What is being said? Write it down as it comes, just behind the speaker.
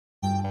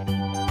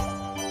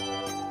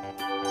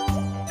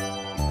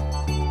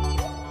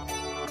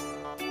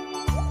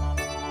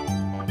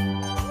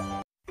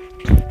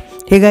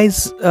Hey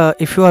guys,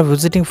 if you are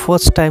visiting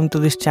first time to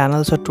this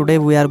channel, so today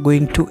we are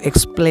going to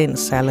explain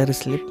salary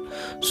slip.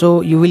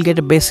 So you will get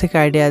a basic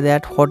idea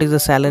that what is a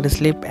salary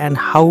slip and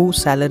how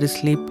salary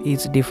slip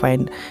is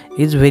defined.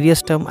 It's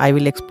various term I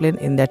will explain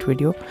in that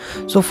video.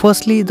 So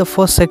firstly, the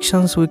first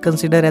sections we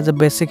consider as a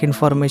basic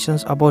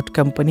informations about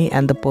company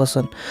and the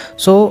person.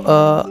 So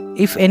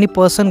if any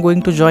person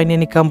going to join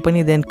any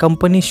company, then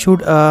company should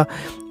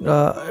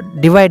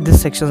divide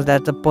these sections,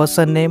 that the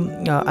person name,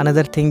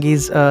 another thing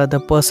is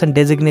the person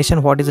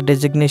designation, what is the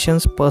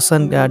designations,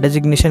 person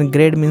designation,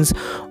 grade means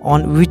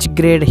on which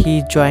grade he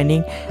is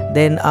joining,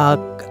 then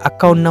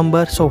account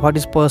number, so what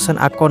is person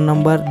account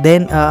number,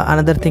 then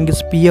another thing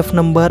is PF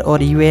number or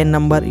UAN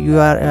number, you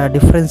are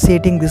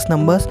differentiating these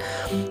numbers,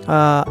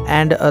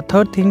 and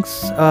third things,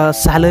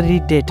 salary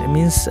date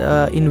means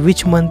in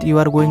which month you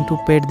are going to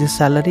pay this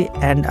salary,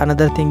 and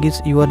another thing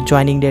is your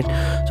joining date.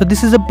 So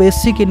this is the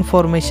basic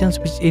informations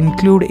which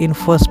include in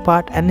first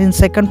part, and in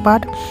second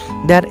part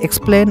they are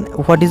explain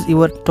what is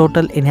your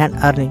total in hand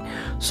earning.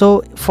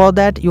 So for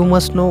that you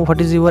must know what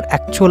is your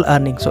actual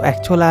earning. So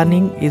actual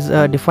earning is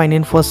defined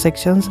in first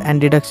sections and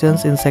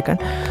deductions in second.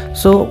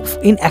 So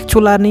in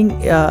actual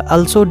earning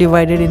also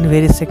divided in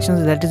various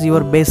sections, that is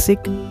your basic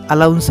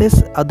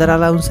allowances, other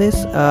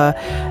allowances,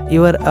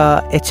 your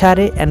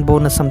HRA and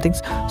bonus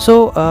somethings.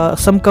 So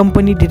some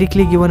company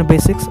directly given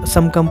basics,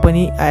 some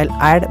company I'll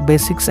add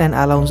basics and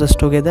allowances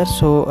together.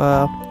 So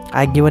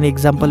I give an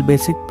example,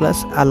 basic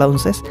plus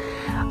allowances.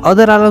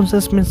 Other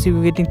allowances means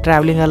you getting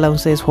traveling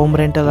allowances, home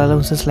rental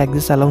allowances, like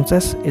this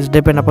allowances is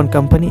depend upon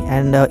company,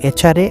 and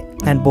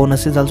HRA and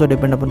bonus is also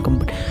depend upon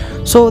company.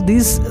 So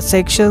these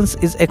sections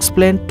is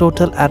explain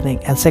total earning,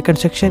 and second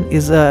section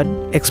is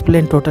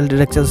explain total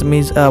deductions,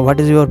 means what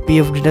is your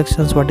PF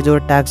deductions, what is your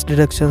tax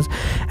deductions,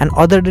 and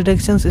other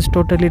deductions is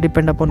totally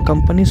depend upon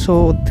company.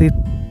 So the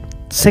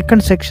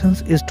second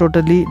sections is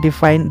totally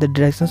define the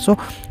deductions. So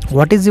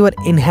what is your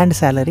in hand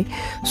salary?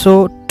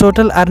 So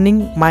total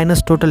earning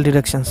minus total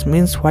deductions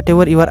means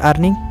whatever you are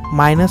earning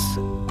minus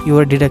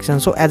your deduction.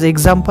 So as an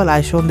example,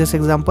 I shown this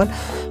example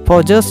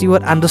for just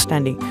your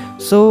understanding.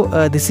 So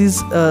this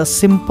is a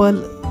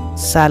simple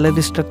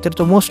salary structure.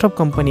 So most of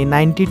company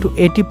 90 to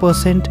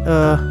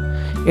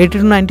 80% 80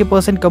 to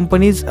 90%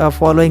 companies are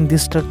following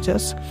these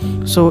structures.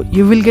 So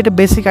you will get a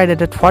basic idea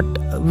that what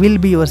will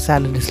be your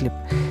salary slip,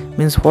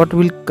 means what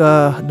will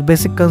the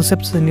basic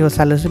concepts in your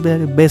salary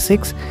slip.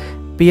 Basics,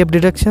 PF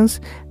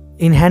deductions,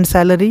 in hand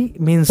salary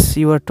means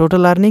your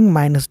total earning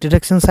minus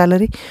deduction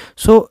salary.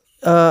 So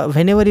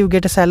whenever you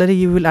get a salary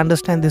you will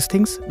understand these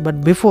things,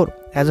 but before,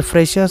 as a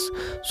freshers,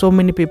 so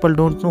many people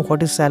don't know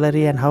what is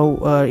salary and how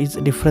is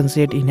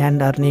differentiate in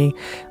hand earning,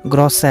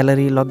 gross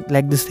salary,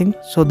 like this thing.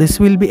 So this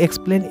will be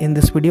explained in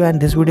this video, and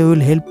this video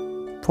will help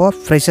for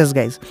freshers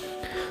guys.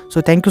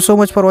 So thank you so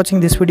much for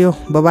watching this video.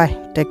 Bye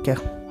bye, take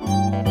care.